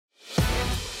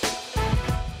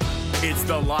It's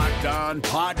the Locked On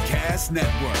Podcast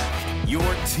Network, your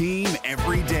team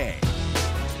every day.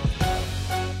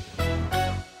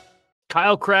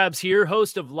 Kyle Krabs here,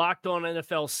 host of Locked On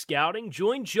NFL Scouting.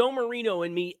 Join Joe Marino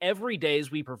and me every day as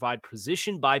we provide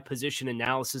position-by-position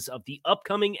analysis of the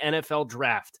upcoming NFL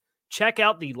Draft. Check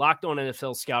out the Locked On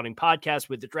NFL Scouting podcast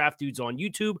with the Draft Dudes on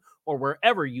YouTube or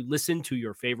wherever you listen to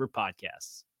your favorite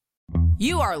podcasts.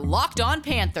 You are Locked On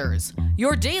Panthers,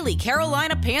 your daily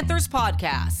Carolina Panthers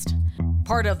podcast.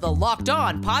 Part of the Locked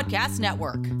On Podcast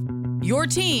Network, your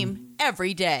team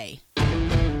every day.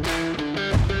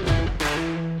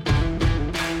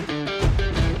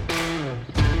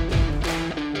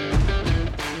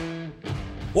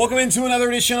 Welcome into another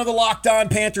edition of the Locked On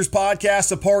Panthers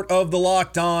podcast, a part of the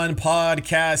Locked On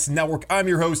Podcast Network. I'm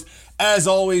your host, as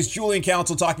always, Julian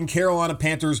Council, talking Carolina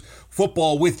Panthers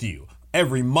football with you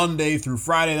every Monday through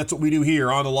Friday. That's what we do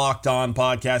here on the Locked On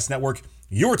Podcast Network,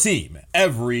 your team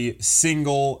every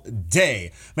single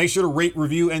day. Make sure to rate,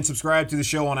 review, and subscribe to the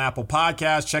show on Apple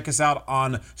Podcasts. Check us out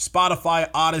on Spotify,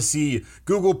 Odyssey,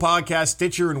 Google Podcasts,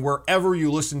 Stitcher, and wherever you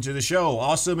listen to the show.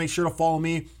 Also, make sure to follow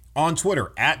me on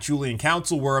Twitter at Julian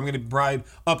Council, where I'm going to provide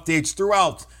updates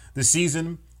throughout the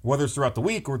season, whether it's throughout the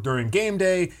week or during game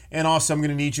day. And also, I'm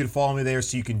going to need you to follow me there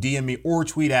so you can DM me or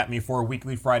tweet at me for a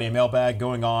weekly Friday mailbag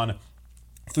going on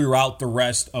throughout the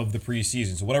rest of the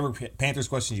preseason. So whatever Panthers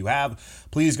questions you have,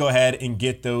 please go ahead and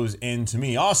get those into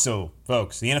me. Also,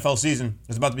 folks, the NFL season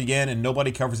is about to begin, and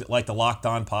nobody covers it like the Locked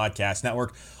On Podcast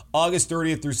Network. August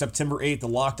 30th through September 8th, the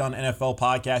Locked On NFL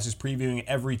podcast is previewing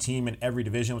every team in every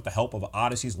division with the help of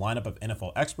Odyssey's lineup of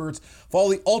NFL experts. Follow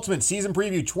the Ultimate Season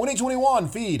Preview 2021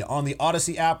 feed on the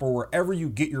Odyssey app or wherever you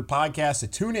get your podcasts to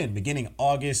tune in beginning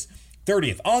August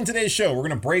 30th. On today's show, we're going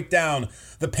to break down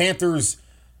the Panthers'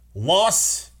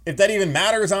 loss, if that even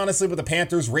matters, honestly, but the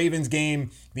Panthers-Ravens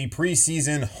game, the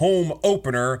preseason home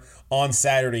opener on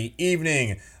Saturday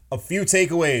evening. A few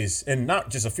takeaways, and not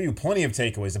just a few, plenty of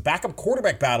takeaways. The backup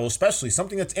quarterback battle, especially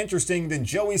something that's interesting than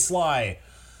Joey Sly,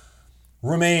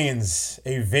 remains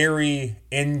a very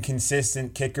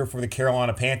inconsistent kicker for the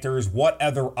Carolina Panthers. What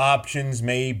other options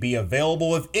may be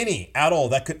available, if any, at all,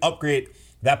 that could upgrade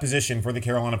that position for the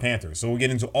Carolina Panthers? So we'll get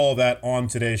into all of that on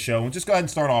today's show. And just go ahead and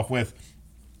start off with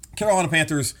Carolina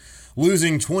Panthers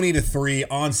losing 20-3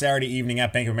 on Saturday evening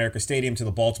at Bank of America Stadium to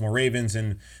the Baltimore Ravens.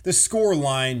 And the score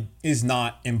line is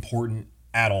not important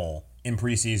at all in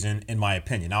preseason, in my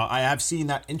opinion. Now, I have seen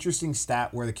that interesting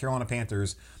stat where the Carolina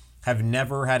Panthers have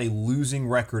never had a losing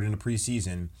record in the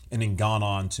preseason and then gone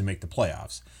on to make the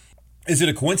playoffs. Is it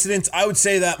a coincidence? I would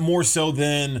say that more so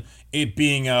than it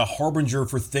being a harbinger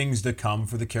for things to come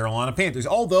for the Carolina Panthers.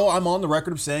 Although I'm on the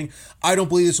record of saying I don't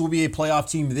believe this will be a playoff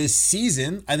team this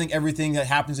season. I think everything that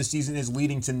happens this season is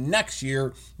leading to next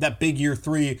year, that big year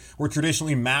 3, where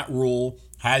traditionally Matt Rule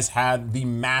has had the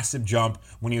massive jump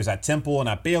when he was at Temple and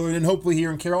at Baylor and hopefully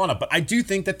here in Carolina. But I do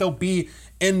think that they'll be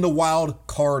in the wild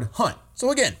card hunt.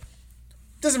 So again,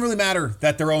 it doesn't really matter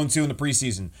that they're 0-2 in the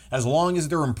preseason. As long as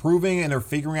they're improving and they're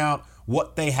figuring out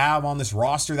what they have on this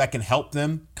roster that can help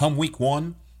them come week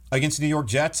 1 against the New York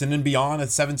Jets and then beyond at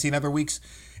 17 other weeks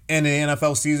in the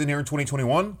NFL season here in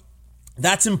 2021,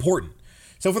 that's important.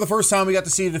 So for the first time, we got to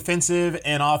see defensive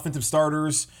and offensive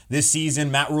starters this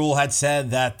season. Matt Rule had said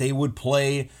that they would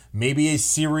play maybe a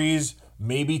series,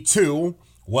 maybe 2.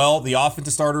 Well, the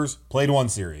offensive starters played 1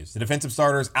 series. The defensive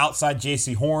starters outside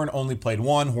J.C. Horn only played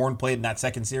 1. Horn played in that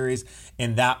second series,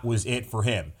 and that was it for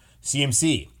him.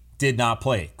 CMC did not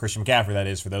play. Christian McCaffrey, that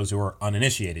is, for those who are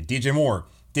uninitiated. DJ Moore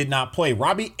did not play.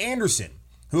 Robbie Anderson,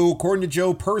 who, according to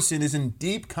Joe Person, is in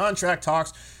deep contract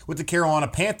talks with the Carolina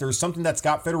Panthers, something that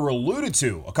Scott Fitterer alluded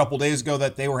to a couple days ago,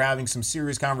 that they were having some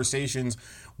serious conversations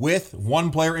with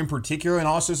one player in particular and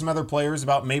also some other players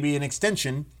about maybe an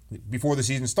extension before the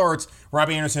season starts.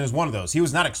 Robbie Anderson is one of those. He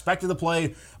was not expected to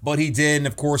play, but he did. And,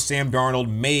 of course, Sam Darnold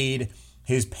made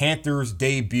his Panthers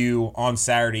debut on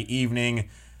Saturday evening.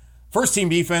 First team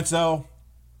defense, though,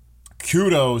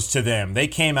 kudos to them. They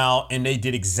came out and they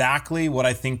did exactly what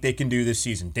I think they can do this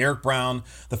season. Derek Brown,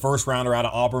 the first rounder out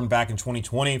of Auburn back in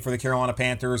 2020 for the Carolina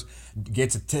Panthers,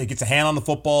 gets a hand on the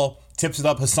football, tips it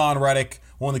up. Hassan Reddick,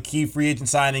 one of the key free agent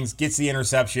signings, gets the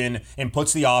interception and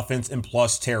puts the offense in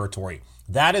plus territory.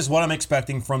 That is what I'm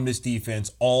expecting from this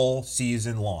defense all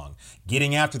season long.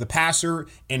 Getting after the passer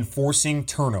and forcing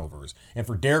turnovers. And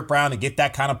for Derek Brown to get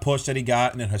that kind of push that he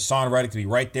got, and then Hassan Reddick to be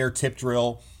right there, tip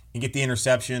drill, and get the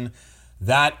interception,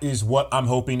 that is what I'm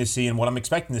hoping to see and what I'm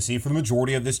expecting to see for the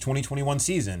majority of this 2021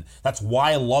 season. That's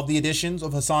why I love the additions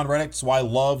of Hassan Reddick. That's why I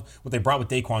love what they brought with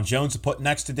Daquan Jones to put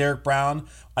next to Derek Brown.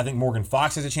 I think Morgan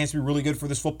Fox has a chance to be really good for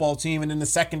this football team. And in the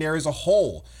secondary as a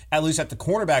whole, at least at the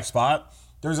cornerback spot,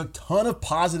 There's a ton of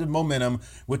positive momentum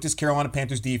with this Carolina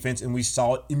Panthers defense, and we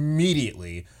saw it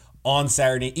immediately on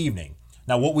Saturday evening.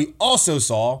 Now, what we also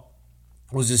saw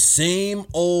was the same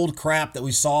old crap that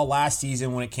we saw last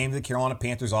season when it came to the Carolina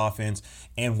Panthers offense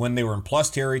and when they were in plus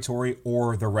territory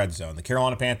or the red zone. The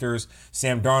Carolina Panthers,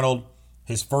 Sam Darnold,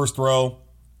 his first throw,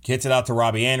 hits it out to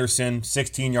Robbie Anderson,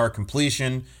 16-yard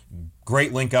completion.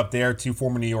 Great link up there to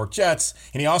former New York Jets.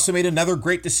 And he also made another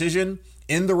great decision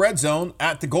in the red zone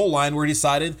at the goal line where he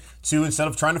decided to, instead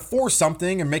of trying to force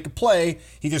something and make a play,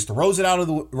 he just throws it out of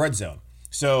the red zone.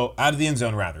 So out of the end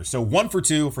zone, rather. So 1 for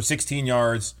 2 for 16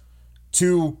 yards.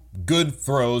 2 good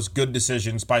throws, good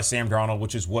decisions by Sam Darnold,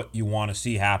 which is what you want to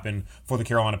see happen for the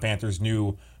Carolina Panthers'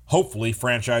 new, hopefully,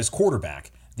 franchise quarterback.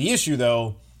 The issue,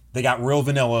 though, they got real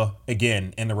vanilla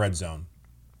again in the red zone.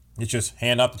 It's just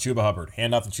hand off to Chuba Hubbard,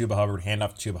 hand off to Chuba Hubbard, hand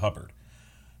off to Chuba Hubbard.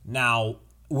 Now,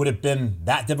 would it have been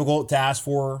that difficult to ask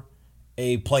for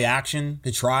a play action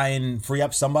to try and free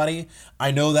up somebody?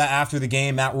 I know that after the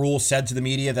game, Matt Rule said to the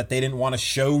media that they didn't want to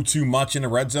show too much in the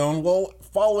red zone. Well,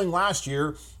 following last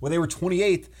year, where they were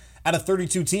 28th out of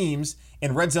 32 teams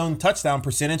in red zone touchdown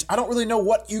percentage, I don't really know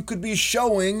what you could be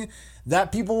showing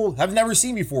that people have never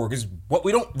seen before, because what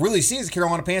we don't really see is the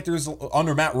Carolina Panthers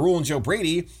under Matt Rule and Joe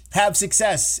Brady have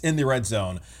success in the red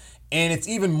zone. And it's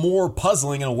even more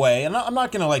puzzling in a way, and I'm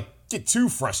not going to get too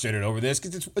frustrated over this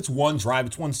because it's one drive,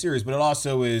 it's one series, but it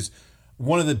also is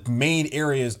one of the main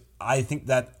areas I think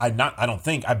that I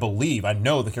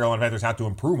know the Carolina Panthers have to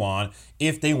improve on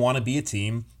if they want to be a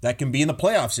team that can be in the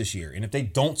playoffs this year. And if they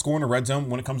don't score in the red zone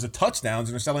when it comes to touchdowns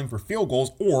and are settling for field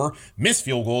goals or missed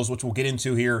field goals, which we'll get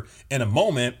into here in a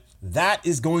moment, that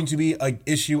is going to be an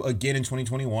issue again in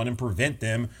 2021 and prevent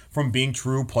them from being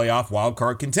true playoff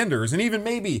wildcard contenders. And even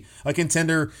maybe a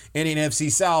contender in the NFC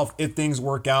South if things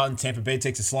work out and Tampa Bay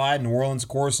takes a slide, New Orleans, of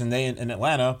course, and they in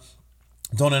Atlanta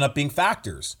don't end up being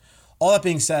factors. All that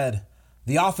being said,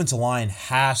 the offensive line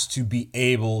has to be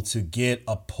able to get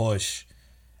a push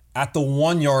at the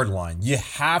 1 yard line. You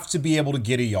have to be able to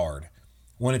get a yard.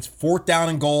 When it's 4th down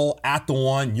and goal at the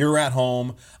 1, you're at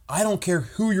home. I don't care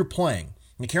who you're playing.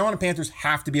 The Carolina Panthers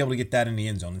have to be able to get that in the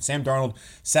end zone. And Sam Darnold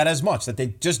said as much, that they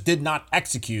just did not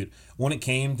execute when it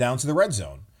came down to the red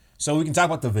zone. So we can talk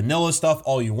about the vanilla stuff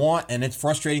all you want, and it's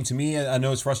frustrating to me. I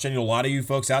know it's frustrating to a lot of you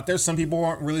folks out there. Some people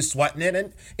aren't really sweating it,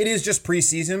 and it is just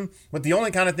preseason. But the only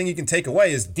kind of thing you can take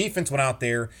away is defense went out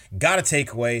there, got a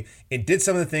takeaway. It did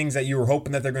some of the things that you were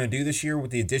hoping that they're going to do this year with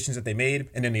the additions that they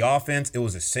made. And then the offense, it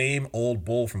was the same old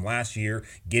bull from last year,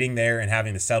 getting there and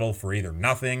having to settle for either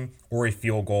nothing or a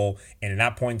field goal. And at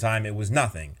that point in time, it was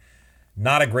nothing.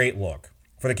 Not a great look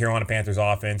for the Carolina Panthers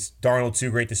offense. Darnold,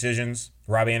 2 great decisions.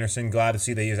 Robbie Anderson, glad to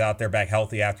see that he's out there back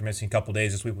healthy after missing a couple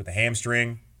days this week with a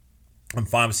hamstring. I'm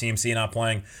fine with CMC not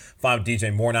playing. Fine with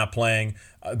DJ Moore not playing.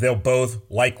 They'll both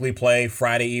likely play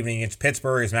Friday evening against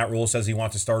Pittsburgh, as Matt Rule says he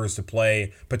wants the starters to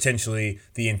play potentially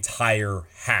the entire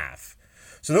half.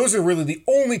 So those are really the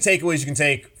only takeaways you can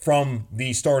take from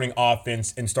the starting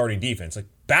offense and starting defense. Like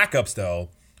backups, though,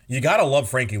 you got to love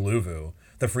Frankie Louvu,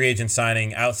 the free agent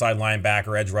signing, outside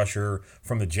linebacker, edge rusher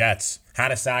from the Jets.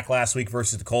 Had a sack last week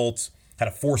versus the Colts. Had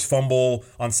a forced fumble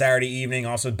on Saturday evening.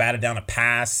 Also batted down a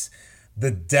pass. The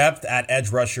depth at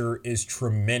edge rusher is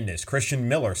tremendous. Christian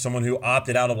Miller, someone who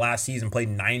opted out of last season, played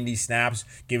 90 snaps,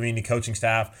 giving the coaching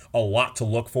staff a lot to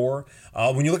look for.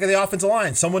 When you look at the offensive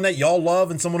line, someone that y'all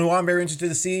love and someone who I'm very interested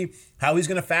to see how he's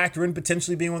going to factor in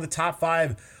potentially being one of the top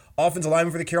 5 offensive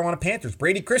linemen for the Carolina Panthers.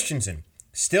 Brady Christensen,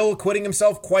 still acquitting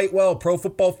himself quite well. Pro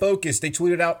Football Focus, they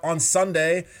tweeted out on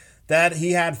Sunday that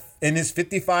he had, in his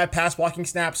 55 pass blocking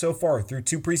snaps so far through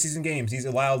 2 preseason games, he's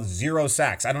allowed 0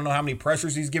 sacks. I don't know how many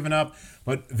pressures he's given up,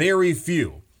 but very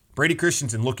few. Brady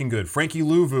Christensen looking good. Frankie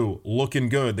Louvu looking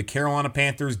good. The Carolina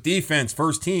Panthers defense,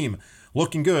 first team,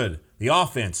 looking good. The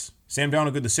offense, Sam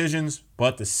Darnold, good decisions,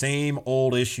 but the same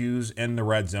old issues in the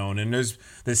red zone. And there's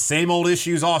the same old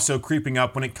issues also creeping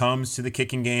up when it comes to the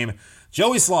kicking game.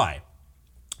 Joey Sly,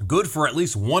 good for at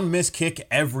least 1 missed kick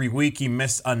every week. He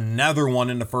missed another one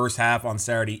in the first half on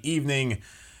Saturday evening.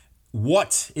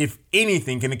 What, if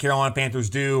anything, can the Carolina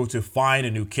Panthers do to find a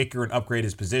new kicker and upgrade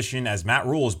his position, as Matt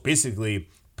Rule has basically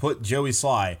put Joey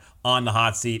Sly on the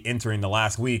hot seat entering the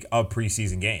last week of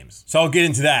preseason games? So I'll get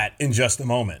into that in just a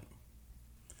moment.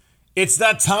 It's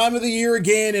that time of the year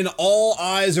again, and all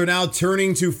eyes are now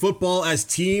turning to football as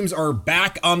teams are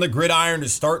back on the gridiron to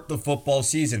start the football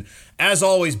season. As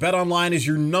always, BetOnline is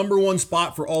your number 1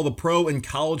 spot for all the pro and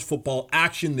college football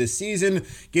action this season.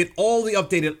 Get all the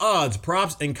updated odds,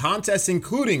 props, and contests,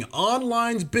 including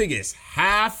online's biggest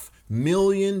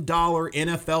 $500,000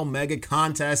 NFL mega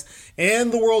contest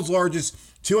and the world's largest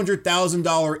 $200,000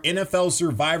 NFL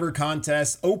Survivor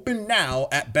contest open now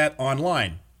at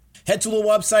BetOnline. Head to the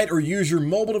website or use your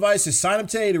mobile device to sign up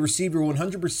today to receive your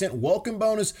 100% welcome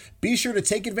bonus. Be sure to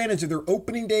take advantage of their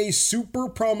opening day super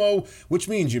promo, which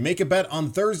means you make a bet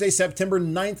on Thursday, September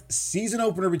 9th, season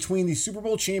opener between the Super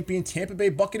Bowl champion Tampa Bay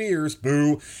Buccaneers,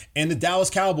 boo, and the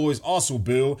Dallas Cowboys, also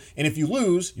boo. And if you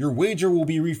lose, your wager will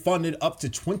be refunded up to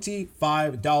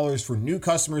 $25 for new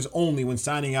customers only when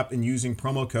signing up and using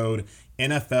promo code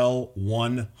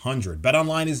NFL100.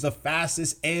 BetOnline is the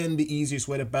fastest and the easiest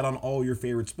way to bet on all your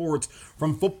favorite sports,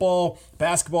 from football,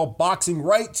 basketball, boxing,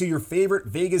 right to your favorite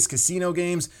Vegas casino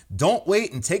games. Don't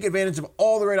wait and take advantage of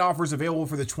all the great offers available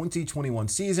for the 2021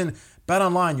 season.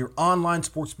 BetOnline, your online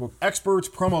sportsbook experts.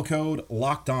 Promo code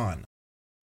LOCKEDON.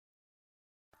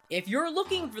 If you're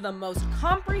looking for the most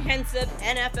comprehensive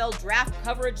NFL draft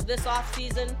coverage this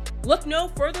offseason, look no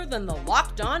further than the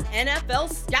Locked On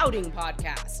NFL Scouting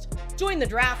Podcast. Join the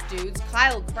draft dudes,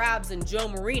 Kyle Krabs and Joe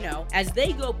Marino, as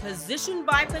they go position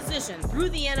by position through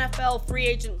the NFL free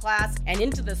agent class and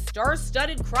into the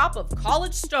star-studded crop of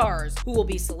college stars who will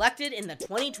be selected in the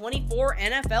 2024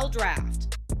 NFL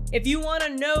Draft. If you want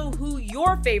to know who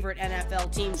your favorite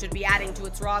NFL team should be adding to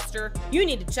its roster, you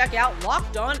need to check out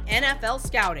Locked On NFL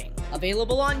Scouting,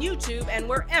 available on YouTube and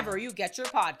wherever you get your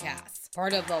podcasts.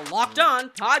 Part of the Locked On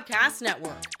Podcast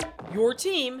Network, your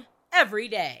team every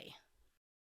day.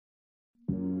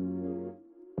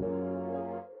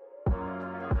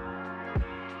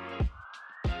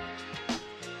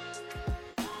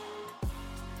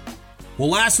 Well,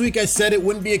 last week I said it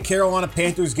wouldn't be a Carolina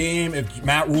Panthers game if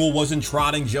Matt Rule wasn't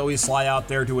trotting Joey Slye out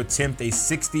there to attempt a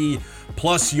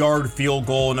 60-plus yard field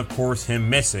goal, and of course him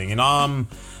missing. And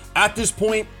at this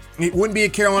point, it wouldn't be a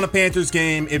Carolina Panthers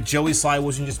game if Joey Slye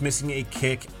wasn't just missing a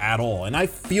kick at all. And I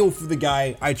feel for the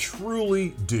guy, I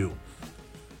truly do.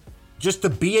 Just to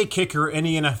be a kicker in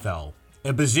the NFL,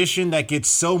 a position that gets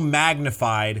so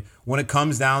magnified when it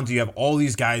comes down to you have all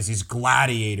these guys, these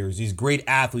gladiators, these great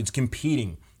athletes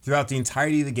competing throughout the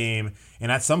entirety of the game.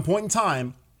 And at some point in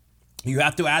time, you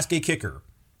have to ask a kicker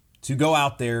to go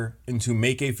out there and to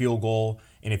make a field goal.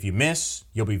 And if you miss,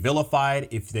 you'll be vilified.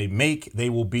 If they make,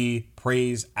 they will be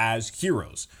praised as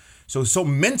heroes. So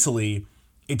mentally,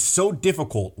 it's so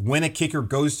difficult when a kicker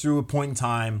goes through a point in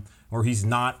time where he's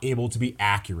not able to be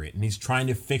accurate and he's trying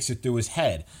to fix it through his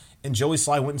head. And Joey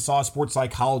Slye went and saw a sports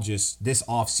psychologist this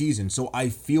offseason. So I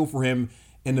feel for him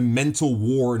in the mental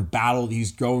war and battle that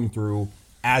he's going through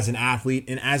as an athlete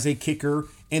and as a kicker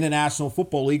in the National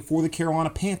Football League for the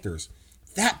Carolina Panthers.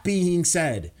 That being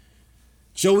said,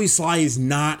 Joey Slye is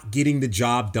not getting the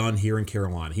job done here in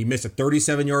Carolina. He missed a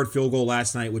 37-yard field goal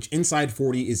last night, which inside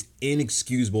 40 is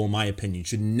inexcusable in my opinion. You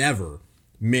should never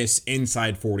miss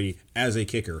inside 40 as a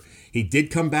kicker. He did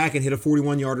come back and hit a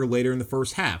 41-yarder later in the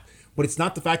first half, but it's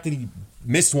not the fact that he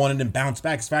missed one and then bounced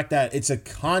back. It's the fact that it's a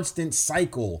constant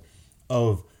cycle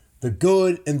of the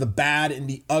good and the bad and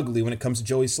the ugly when it comes to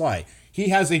Joey Slye. He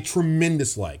has a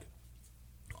tremendous leg.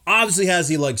 Obviously has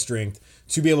the leg strength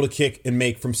to be able to kick and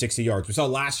make from 60 yards. We saw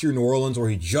last year in New Orleans where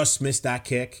he just missed that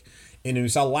kick. And we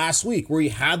saw last week where he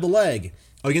had the leg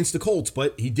against the Colts,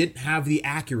 but he didn't have the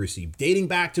accuracy. Dating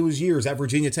back to his years at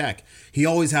Virginia Tech, he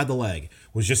always had the leg,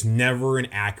 was just never an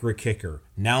accurate kicker.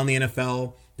 Now in the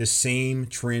NFL, the same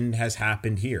trend has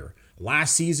happened here.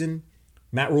 Last season,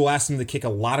 Matt Rule asked him to kick a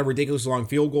lot of ridiculous long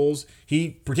field goals.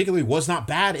 He particularly was not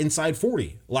bad inside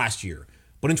 40 last year.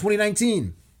 But in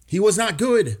 2019, he was not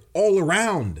good all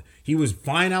around. He was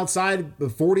fine outside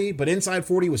of 40, but inside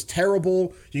 40 was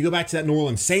terrible. You go back to that New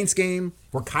Orleans Saints game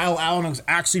where Kyle Allen was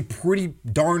actually pretty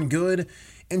darn good,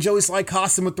 and Joey Slye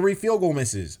cost him with 3 field goal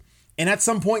misses. And at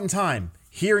some point in time,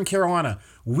 here in Carolina,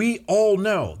 we all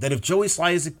know that if Joey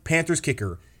Slye is a Panthers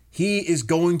kicker, he is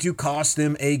going to cost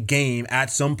them a game at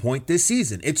some point this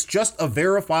season. It's just a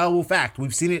verifiable fact.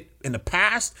 We've seen it in the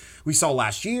past. We saw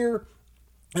last year.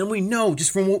 And we know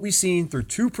just from what we've seen through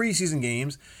 2 preseason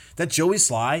games that Joey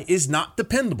Slye is not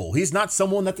dependable. He's not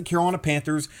someone that the Carolina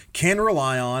Panthers can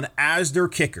rely on as their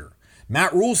kicker.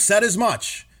 Matt Rule said as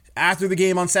much after the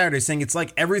game on Saturday, saying it's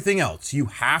like everything else. You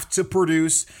have to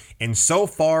produce. And so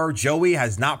far, Joey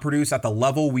has not produced at the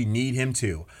level we need him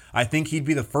to. I think he'd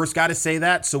be the first guy to say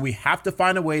that, so we have to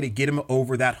find a way to get him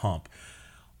over that hump.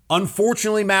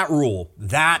 Unfortunately, Matt Rule,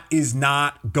 that is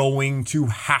not going to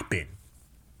happen.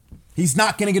 He's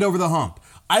not going to get over the hump.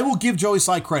 I will give Joey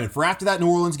Slye credit for after that New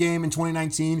Orleans game in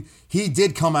 2019, he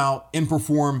did come out and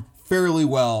perform fairly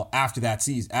well after that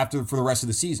season, for the rest of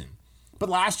the season. But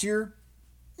last year,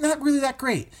 not really that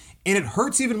great. And it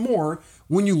hurts even more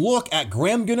when you look at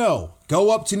Graham Gano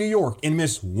go up to New York and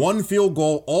miss one field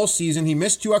goal all season. He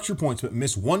missed 2 extra points, but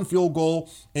missed one field goal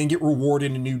and get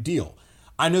rewarded a new deal.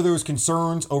 I know there was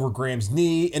concerns over Graham's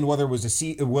knee and whether it was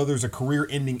a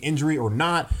career-ending injury or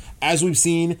not. As we've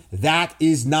seen, that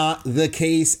is not the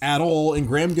case at all, and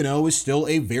Graham Gano is still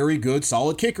a very good,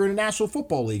 solid kicker in the National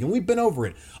Football League, and we've been over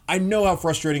it. I know how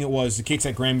frustrating it was, the kicks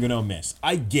that Graham Gano missed.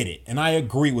 I get it, and I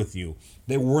agree with you.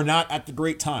 They were not at the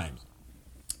great times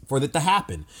for that to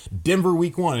happen. Denver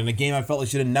Week 1, in a game I felt like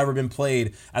should have never been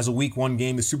played as a Week 1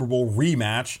 game, the Super Bowl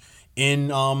rematch in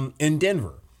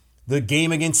Denver. The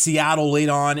game against Seattle late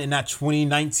on in that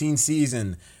 2018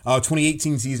 season,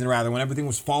 when everything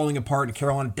was falling apart and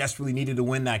Carolina desperately needed to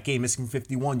win that game, missing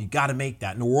 51. You got to make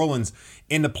that. New Orleans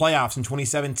in the playoffs in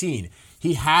 2017.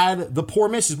 He had the poor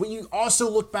misses, but you also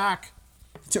look back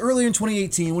to earlier in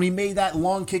 2018 when he made that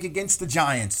long kick against the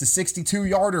Giants, the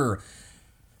 62-yarder.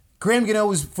 Graham Gano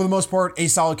was, for the most part, a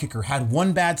solid kicker. Had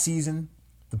one bad season.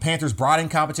 The Panthers brought in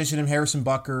competition in Harrison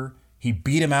Butker. He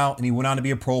beat him out, and he went on to be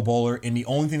a Pro Bowler, and the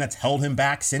only thing that's held him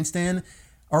back since then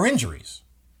are injuries.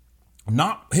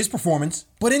 Not his performance,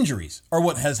 but injuries are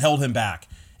what has held him back.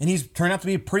 And he's turned out to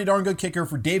be a pretty darn good kicker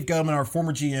for Dave Gettleman, our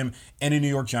former GM, and the New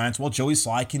York Giants, while Joey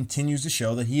Slye continues to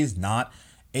show that he is not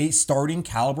a starting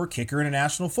caliber kicker in a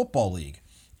National Football League.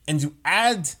 And to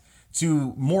add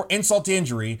to more insult to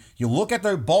injury, you look at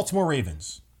the Baltimore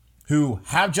Ravens, who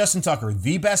have Justin Tucker,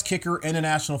 the best kicker in the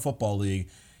National Football League.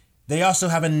 They also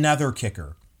have another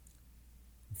kicker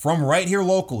from right here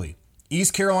locally.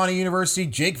 East Carolina University,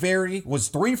 Jake Verity, was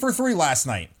 3 for 3 last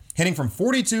night, hitting from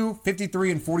 42,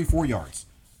 53, and 44 yards.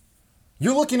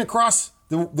 You're looking across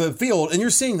the field, and you're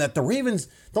seeing that the Ravens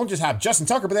don't just have Justin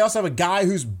Tucker, but they also have a guy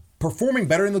who's performing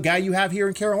better than the guy you have here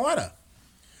in Carolina.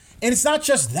 And it's not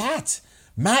just that.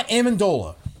 Matt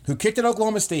Amendola, who kicked at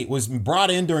Oklahoma State, was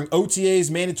brought in during OTA's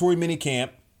mandatory minicamp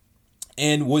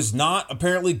and was not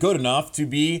apparently good enough to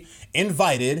be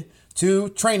invited to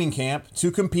training camp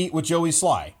to compete with Joey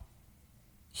Slye.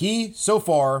 He, so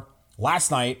far,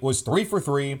 last night, was 3 for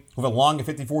 3 with a long of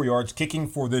 54 yards, kicking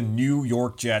for the New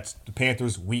York Jets, the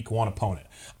Panthers' Week 1 opponent.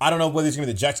 I don't know whether he's going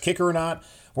to be the Jets kicker or not.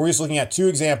 We're just looking at 2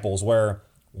 examples where,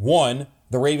 1,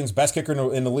 the Ravens' best kicker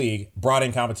in the league brought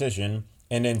in competition,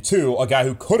 and then 2, a guy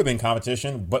who could have been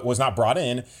competition but was not brought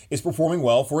in is performing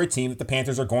well for a team that the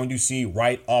Panthers are going to see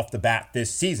right off the bat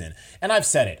this season. And I've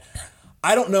said it.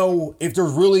 I don't know if there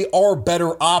really are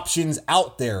better options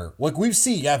out there. Like we've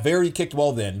seen, Verity kicked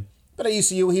well then. But at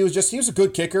ECU, he was a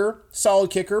good kicker, solid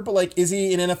kicker. But like, is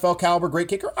he an NFL caliber great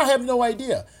kicker? I have no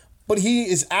idea. But he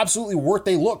is absolutely worth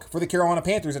a look for the Carolina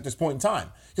Panthers at this point in time.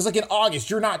 Because like in August,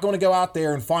 you're not going to go out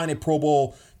there and find a Pro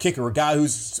Bowl kicker, a guy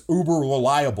who's uber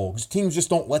reliable. Because teams just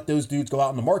don't let those dudes go out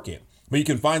in the market. But you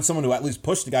can find someone who at least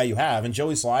pushed the guy you have. And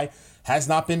Joey Slye has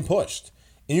not been pushed.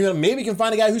 And you maybe can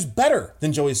find a guy who's better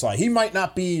than Joey Slye. He might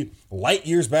not be light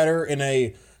years better in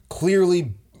a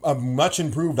clearly a much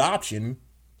improved option.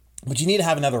 But you need to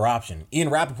have another option. Ian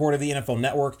Rappaport of the NFL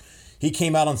Network, he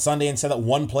came out on Sunday and said that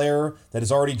one player that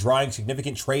is already drawing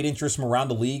significant trade interest from around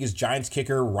the league is Giants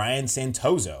kicker Ryan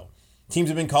Santoso. Teams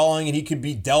have been calling and he could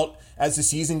be dealt as the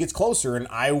season gets closer. And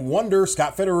I wonder,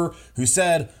 Scott Fitterer, who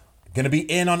said, going to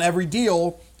be in on every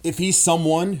deal, if he's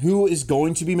someone who is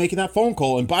going to be making that phone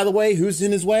call. And by the way, who's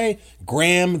in his way?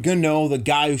 Graham Gano, the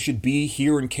guy who should be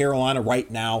here in Carolina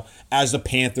right now as the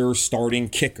Panthers starting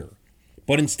kicker.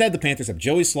 But instead, the Panthers have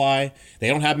Joey Slye, they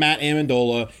don't have Matt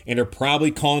Amendola, and they're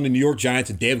probably calling the New York Giants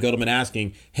and Dave Gettleman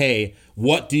asking, hey,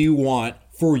 what do you want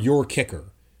for your kicker?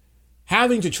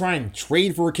 Having to try and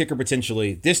trade for a kicker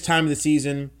potentially this time of the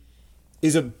season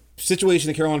is a situation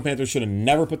the Carolina Panthers should have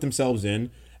never put themselves in.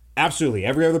 Absolutely.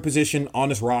 Every other position on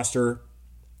this roster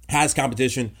has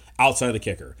competition outside of the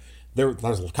kicker. There's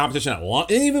competition at long,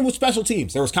 and even with special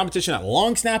teams, there was competition at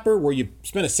long snapper where you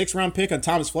spent a 6th-round pick on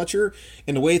Thomas Fletcher,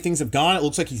 and the way things have gone, it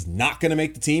looks like he's not going to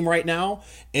make the team right now.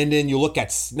 And then you look at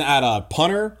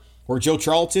punter, where Joe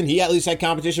Charlton, he at least had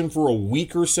competition for a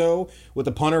week or so with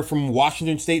a punter from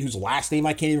Washington State whose last name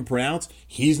I can't even pronounce.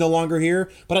 He's no longer here,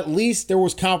 but at least there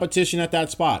was competition at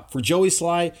that spot. For Joey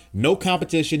Slye, no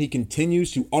competition. He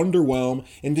continues to underwhelm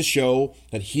and to show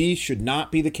that he should not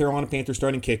be the Carolina Panthers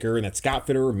starting kicker, and that Scott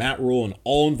Fitterer, Matt Rule, and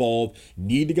all involved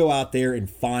need to go out there and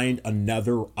find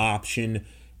another option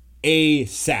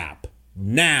ASAP.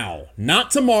 Now,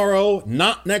 not tomorrow,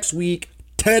 not next week,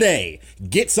 today.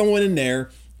 Get someone in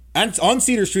there and on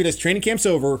Cedar Street as training camp's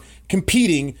over,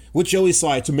 competing with Joey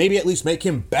Slye to maybe at least make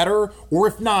him better, or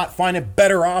if not, find a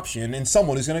better option and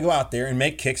someone who's going to go out there and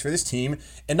make kicks for this team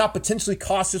and not potentially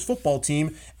cost this football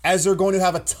team, as they're going to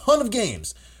have a ton of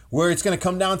games where it's going to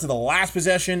come down to the last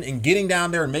possession and getting down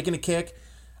there and making a kick.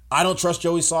 I don't trust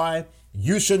Joey Sly.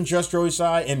 You shouldn't trust Joey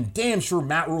Sly. And damn sure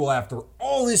Matt Rule, after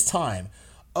all this time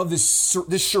of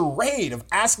this charade of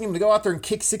asking him to go out there and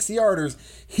kick 60-yarders,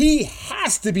 he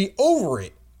has to be over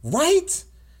it, right?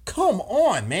 Come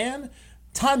on, man.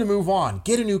 Time to move on.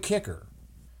 Get a new kicker.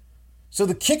 So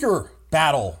the kicker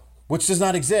battle, which does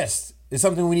not exist, is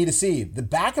something we need to see. The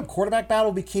backup quarterback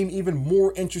battle became even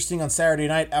more interesting on Saturday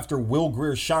night after Will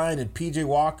Grier shined and PJ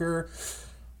Walker,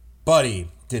 buddy,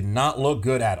 did not look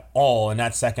good at all in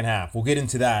that second half. We'll get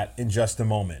into that in just a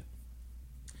moment.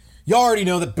 You already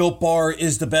know that Built Bar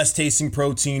is the best tasting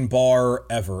protein bar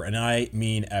ever, and I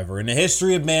mean ever. In the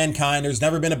history of mankind, there's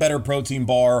never been a better protein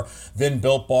bar than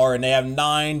Built Bar, and they have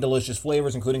 9 delicious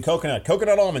flavors, including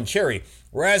coconut almond, cherry,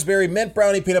 raspberry, mint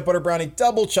brownie, peanut butter brownie,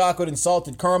 double chocolate, and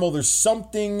salted caramel. There's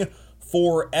something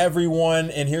for everyone,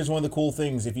 and here's one of the cool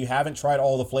things. If you haven't tried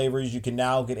all the flavors, you can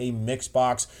now get a mix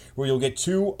box where you'll get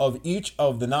 2 of each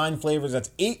of the 9 flavors.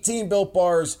 That's 18 Built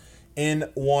Bars in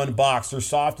one box. They're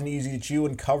soft and easy to chew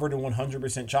and covered in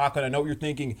 100% chocolate. I know what you're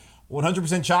thinking.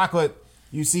 100% chocolate,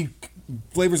 you see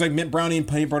flavors like mint brownie and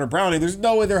peanut butter brownie. There's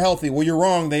no way they're healthy. Well, you're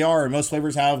wrong. They are. Most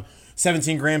flavors have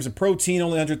 17 grams of protein,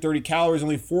 only 130 calories,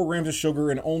 only 4 grams of sugar,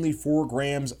 and only 4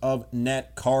 grams of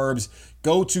net carbs.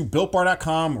 Go to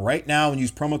BuiltBar.com right now and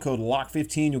use promo code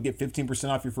LOCK15. You'll get 15%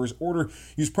 off your first order.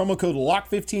 Use promo code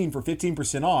LOCK15 for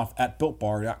 15% off at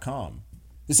BuiltBar.com.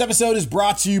 This episode is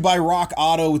brought to you by Rock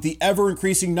Auto. With the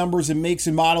ever-increasing numbers and makes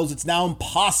and models, it's now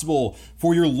impossible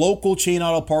for your local chain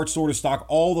auto parts store to stock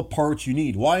all the parts you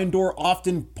need. Why endure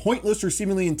often pointless or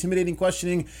seemingly intimidating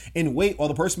questioning and wait while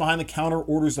the person behind the counter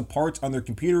orders the parts on their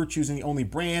computer, choosing the only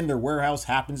brand their warehouse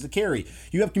happens to carry?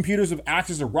 You have computers with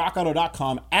access to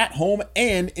rockauto.com at home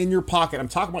and in your pocket. I'm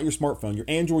talking about your smartphone, your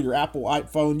Android, your Apple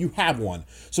iPhone. You have one.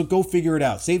 So go figure it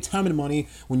out. Save time and money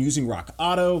when using Rock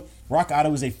Auto. Rock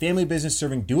Auto is a family business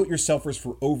serving do-it-yourselfers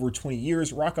for over 20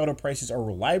 years. Rock Auto prices are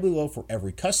reliably low for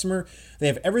every customer. They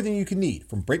have everything you can need,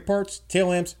 from brake parts, tail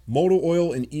lamps, motor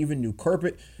oil, and even new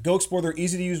carpet. Go explore their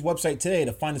easy-to-use website today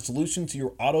to find a solution to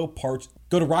your auto parts.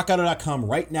 Go to rockauto.com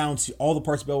right now and see all the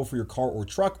parts available for your car or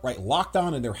truck. Write Locked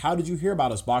On in their How Did You Hear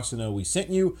About Us box to know we sent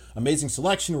you. Amazing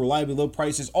selection, reliably low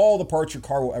prices, all the parts your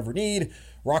car will ever need.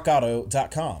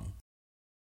 rockauto.com.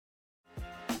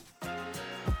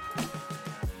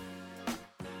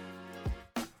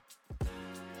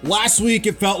 Last week,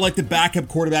 it felt like the backup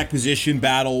quarterback position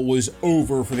battle was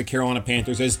over for the Carolina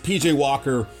Panthers as PJ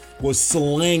Walker was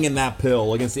slinging that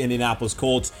pill against the Indianapolis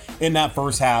Colts in that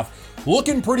first half,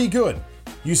 looking pretty good.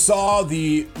 You saw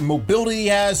the mobility he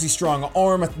has, the strong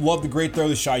arm. I love the great throw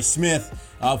to Shi Smith,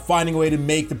 finding a way to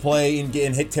make the play and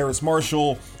hit Terrace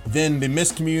Marshall. Then the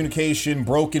miscommunication,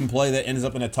 broken play that ends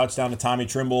up in a touchdown to Tommy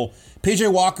Trimble.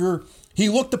 PJ Walker, he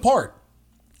looked the part.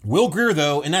 Will Grier,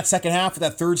 though, in that second half of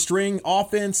that third string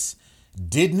offense,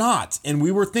 did not. And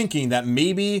we were thinking that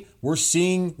maybe we're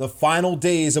seeing the final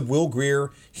days of Will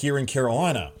Grier here in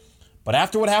Carolina. But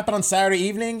after what happened on Saturday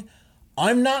evening,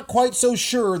 I'm not quite so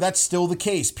sure that's still the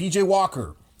case. PJ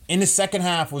Walker in the second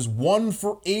half was 1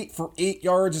 for 8 for 8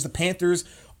 yards as the Panthers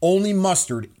only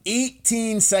mustered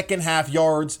 18 second half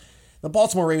yards. The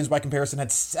Baltimore Ravens, by comparison,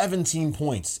 had 17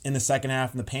 points in the second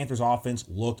half, and the Panthers offense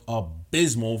looked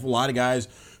abysmal for a lot of guys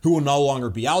who will no longer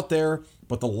be out there.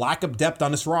 But the lack of depth on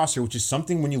this roster, which is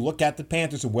something when you look at the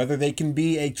Panthers and whether they can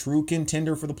be a true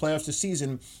contender for the playoffs this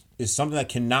season, is something that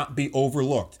cannot be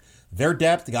overlooked. Their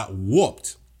depth got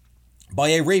whooped by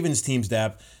a Ravens team's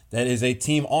depth that is a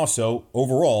team also,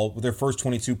 overall, with their first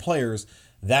 22 players,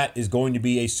 that is going to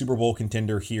be a Super Bowl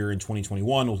contender here in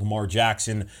 2021 with Lamar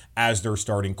Jackson as their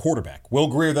starting quarterback. Will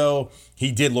Grier, though,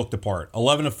 he did look the part.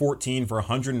 11 of 14 for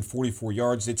 144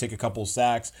 yards. Did take a couple of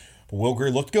sacks, but Will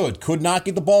Grier looked good. Could not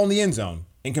get the ball in the end zone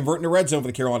and convert in the red zone for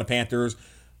the Carolina Panthers,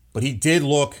 but he did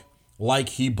look like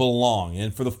he belonged.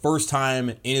 And for the first time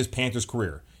in his Panthers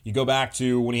career, you go back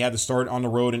to when he had to start on the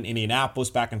road in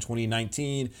Indianapolis back in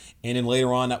 2019, and then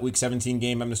later on that Week 17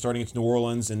 game, having to start against New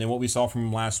Orleans, and then what we saw from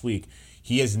him last week.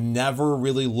 He has never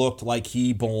really looked like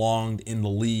he belonged in the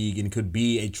league and could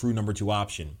be a true number 2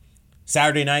 option.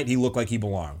 Saturday night, he looked like he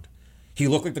belonged. He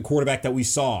looked like the quarterback that we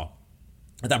saw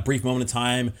at that brief moment of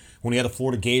time when he had the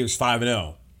Florida Gators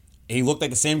 5-0. He looked like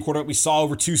the same quarterback we saw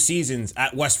over 2 seasons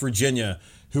at West Virginia,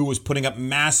 who was putting up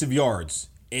massive yards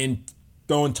and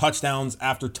throwing touchdowns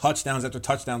after touchdowns after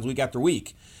touchdowns week after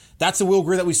week. That's the Will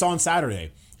Grier that we saw on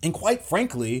Saturday. And quite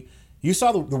frankly, you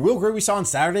saw the Will Grier we saw on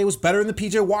Saturday was better than the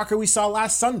PJ Walker we saw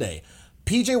last Sunday.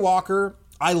 PJ Walker,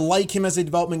 I like him as a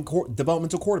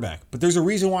developmental quarterback. But there's a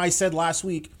reason why I said last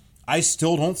week, I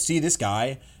still don't see this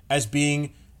guy as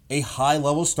being a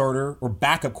high-level starter or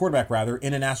backup quarterback, rather,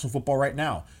 in a national football right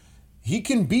now. He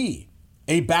can be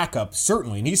a backup,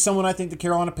 certainly. And he's someone I think the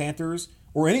Carolina Panthers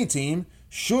or any team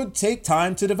should take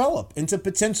time to develop into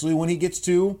potentially when he gets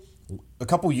to a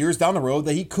couple years down the road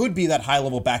that he could be that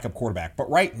high-level backup quarterback. But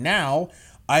right now,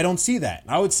 I don't see that.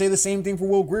 I would say the same thing for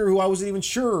Will Grier, who I wasn't even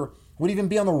sure would even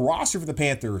be on the roster for the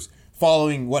Panthers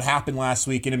following what happened last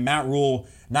week, and in Matt Rule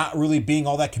not really being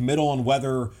all that committal on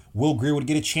whether Will Grier would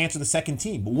get a chance with the second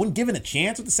team. But when given a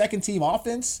chance with the second team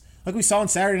offense, like we saw on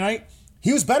Saturday night,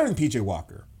 he was better than P.J.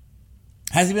 Walker.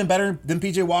 Has he been better than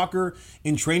P.J. Walker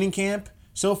in training camp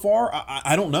so far?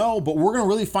 I don't know, but we're going to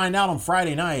really find out on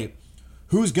Friday night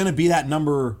who's going to be that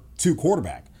number 2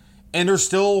 quarterback. And there's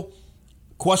still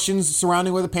questions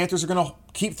surrounding whether the Panthers are going to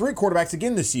keep 3 quarterbacks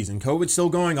again this season. COVID's still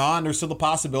going on. There's still the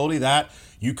possibility that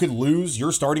you could lose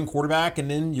your starting quarterback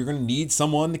and then you're going to need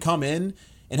someone to come in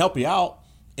and help you out.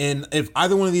 And if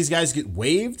either one of these guys get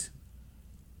waived,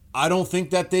 I don't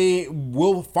think that they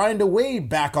will find a way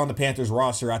back on the Panthers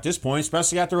roster at this point,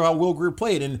 especially after how Will Grier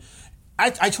played. And I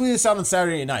tweeted this out on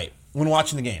Saturday night when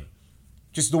watching the game.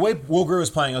 Just the way Will Grier was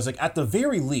playing, I was like, at the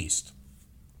very least,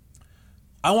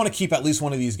 I want to keep at least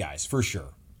one of these guys, for sure.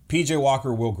 P.J.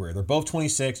 Walker, Will Grier. They're both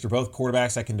 26. They're both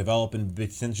quarterbacks that can develop and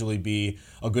potentially be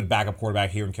a good backup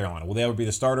quarterback here in Carolina. Will they ever be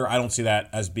the starter? I don't see that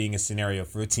as being a scenario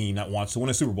for a team that wants to win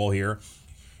a Super Bowl here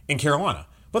in Carolina.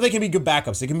 But they can be good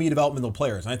backups. They can be developmental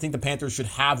players. And I think the Panthers should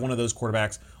have one of those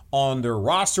quarterbacks on their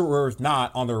roster, or if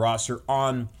not on their roster,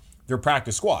 on their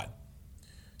practice squad.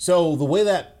 So the way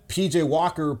that P.J.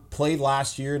 Walker played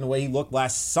last year and the way he looked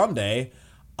last Sunday,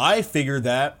 I figured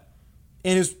that,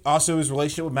 and his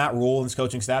relationship with Matt Rule and his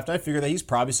coaching staff, I figure that he's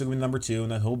probably still going to be number 2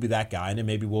 and that he'll be that guy, and then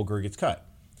maybe Will Grier gets cut.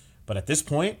 But at this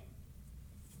point,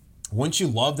 wouldn't you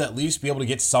love to at least be able to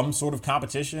get some sort of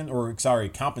compensation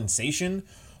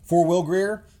for Will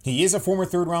Grier? He is a former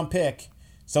 3rd-round pick,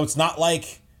 so it's not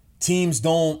like teams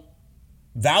don't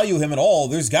value him at all.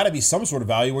 There's got to be some sort of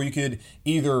value where you could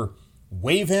either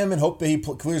waive him and hope that he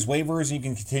clears waivers and you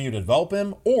can continue to develop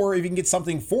him, or if you can get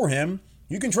something for him,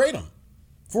 you can trade him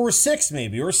for a 6th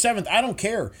maybe, or a 7th. I don't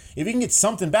care. If you can get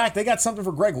something back, they got something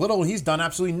for Greg Little. He's done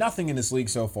absolutely nothing in this league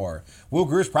so far. Will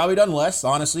Grier's probably done less,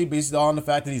 honestly, based on the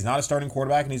fact that he's not a starting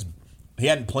quarterback and he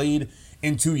hadn't played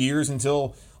in 2 years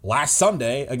until last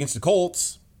Sunday against the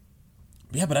Colts.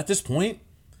 Yeah, but at this point,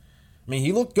 I mean,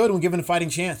 he looked good when given a fighting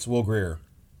chance, Will Grier.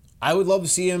 I would love to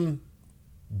see him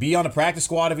be on the practice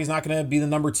squad if he's not going to be the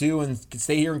number 2 and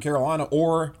stay here in Carolina,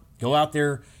 or go out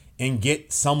there and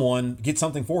get something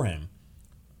for him.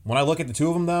 When I look at the two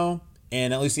of them, though,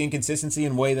 and at least the inconsistency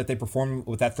in the way that they perform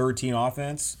with that 3rd-team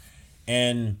offense,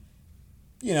 and,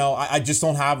 you know, I just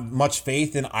don't have much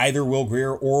faith in either Will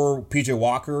Grier or P.J.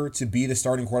 Walker to be the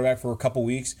starting quarterback for a couple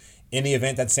weeks in the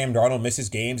event that Sam Darnold misses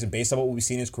games. And based on what we've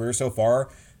seen in his career so far,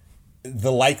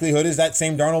 the likelihood is that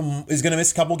Sam Darnold is going to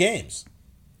miss a couple games.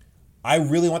 I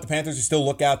really want the Panthers to still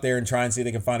look out there and try and see if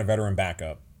they can find a veteran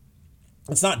backup.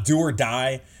 It's not do or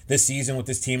die this season with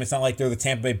this team. It's not like they're the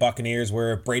Tampa Bay Buccaneers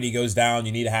where if Brady goes down,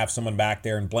 you need to have someone back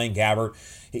there. And Blaine Gabbert,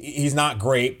 he's not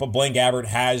great, but Blaine Gabbert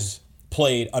has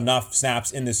played enough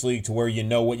snaps in this league to where you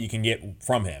know what you can get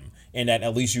from him, and that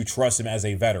at least you trust him as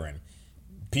a veteran.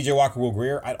 P.J. Walker, Will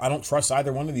Grier, I don't trust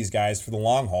either one of these guys for the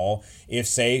long haul if,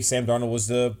 say, Sam Darnold was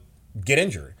to get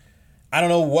injured. I don't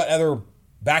know what other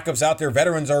backups out there,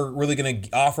 veterans, are really going to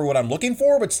offer what I'm looking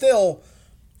for, but still,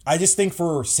 I just think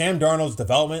for Sam Darnold's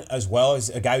development, as well as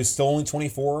a guy who's still only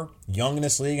 24, young in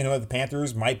this league, and who the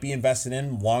Panthers might be invested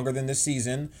in longer than this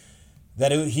season,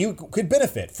 that he could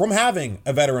benefit from having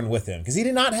a veteran with him, because he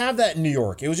did not have that in New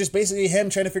York. It was just basically him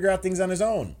trying to figure out things on his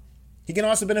own. He can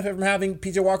also benefit from having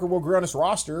P.J. Walker, Will Grier on his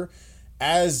roster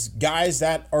as guys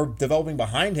that are developing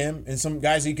behind him and some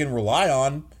guys he can rely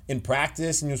on in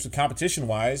practice and just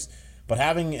competition-wise. But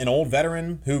having an old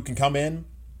veteran who can come in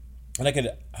and that could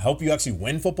help you actually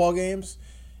win football games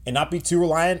and not be too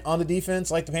reliant on the defense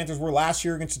like the Panthers were last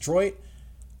year against Detroit,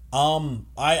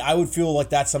 I would feel like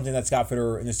that's something that Scott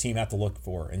Fitterer and his team have to look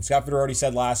for. And Scott Fitterer already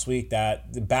said last week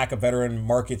that the backup veteran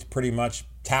market's pretty much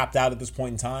tapped out at this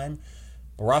point in time.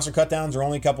 But roster cutdowns are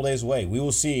only a couple days away. We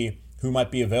will see who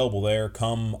might be available there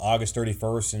come August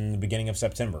 31st and the beginning of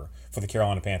September for the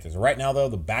Carolina Panthers. Right now, though,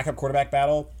 the backup quarterback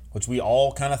battle, which we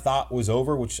all kind of thought was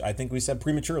over, which I think we said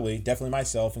prematurely, definitely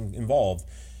myself involved,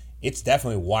 it's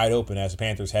definitely wide open as the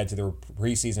Panthers head to their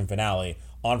preseason finale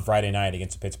on Friday night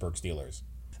against the Pittsburgh Steelers.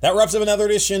 That wraps up another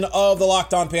edition of the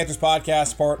Locked On Panthers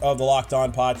podcast, part of the Locked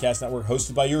On Podcast Network,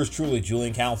 hosted by yours truly,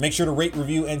 Julian Council. Make sure to rate,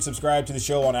 review, and subscribe to the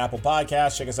show on Apple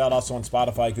Podcasts. Check us out also on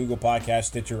Spotify, Google Podcasts,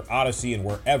 Stitcher, Odyssey, and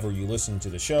wherever you listen to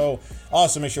the show.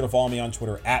 Also, make sure to follow me on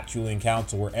Twitter at Julian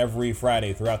Council, where every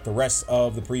Friday throughout the rest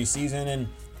of the preseason and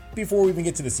before we even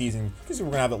get to the season, because we're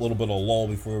going to have a little bit of a lull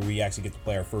before we actually get to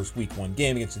play our first week 1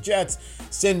 game against the Jets.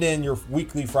 Send in your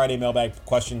weekly Friday mailbag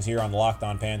questions here on the Locked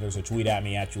On Panthers, or tweet at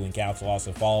me at Julian Council.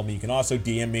 Also follow me. You can also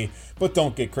DM me, but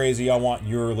don't get crazy. I want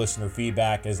your listener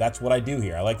feedback, as that's what I do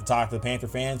here. I like to talk to the Panther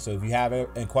fans, so if you have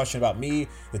a question about me,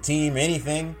 the team,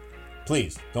 anything,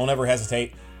 please don't ever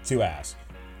hesitate to ask.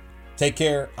 Take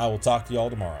care. I will talk to you all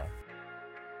tomorrow.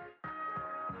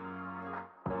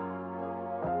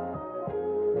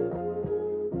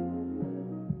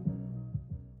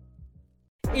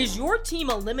 Is your team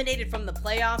eliminated from the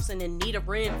playoffs and in need of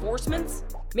reinforcements?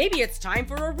 Maybe it's time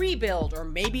for a rebuild, or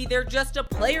maybe they're just a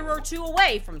player or two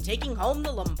away from taking home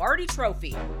the Lombardi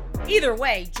Trophy. Either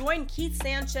way, join Keith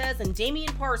Sanchez and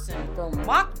Damian Parson for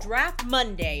Mock Draft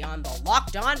Monday on the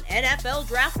Locked On NFL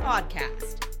Draft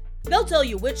Podcast. They'll tell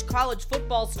you which college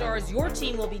football stars your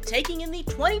team will be taking in the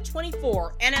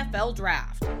 2024 NFL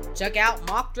Draft. Check out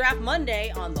Mock Draft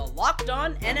Monday on the Locked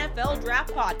On NFL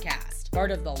Draft Podcast, part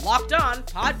of the Locked On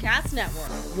Podcast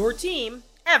Network, your team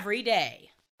every day.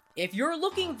 If you're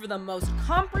looking for the most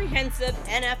comprehensive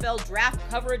NFL draft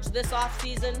coverage this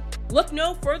offseason, look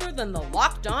no further than the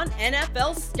Locked On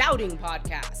NFL Scouting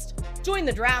Podcast. Join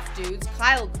the draft dudes,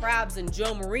 Kyle Krabs and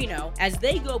Joe Marino, as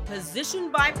they go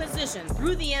position by position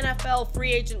through the NFL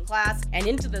free agent class and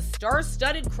into the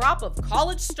star-studded crop of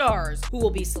college stars who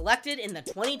will be selected in the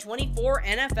 2024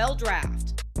 NFL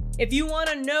Draft. If you want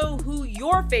to know who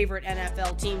your favorite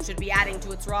NFL team should be adding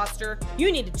to its roster,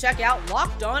 you need to check out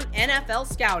Locked On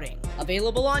NFL Scouting,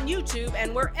 available on YouTube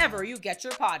and wherever you get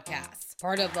your podcasts.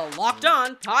 Part of the Locked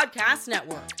On Podcast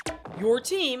Network, your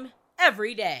team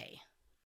every day.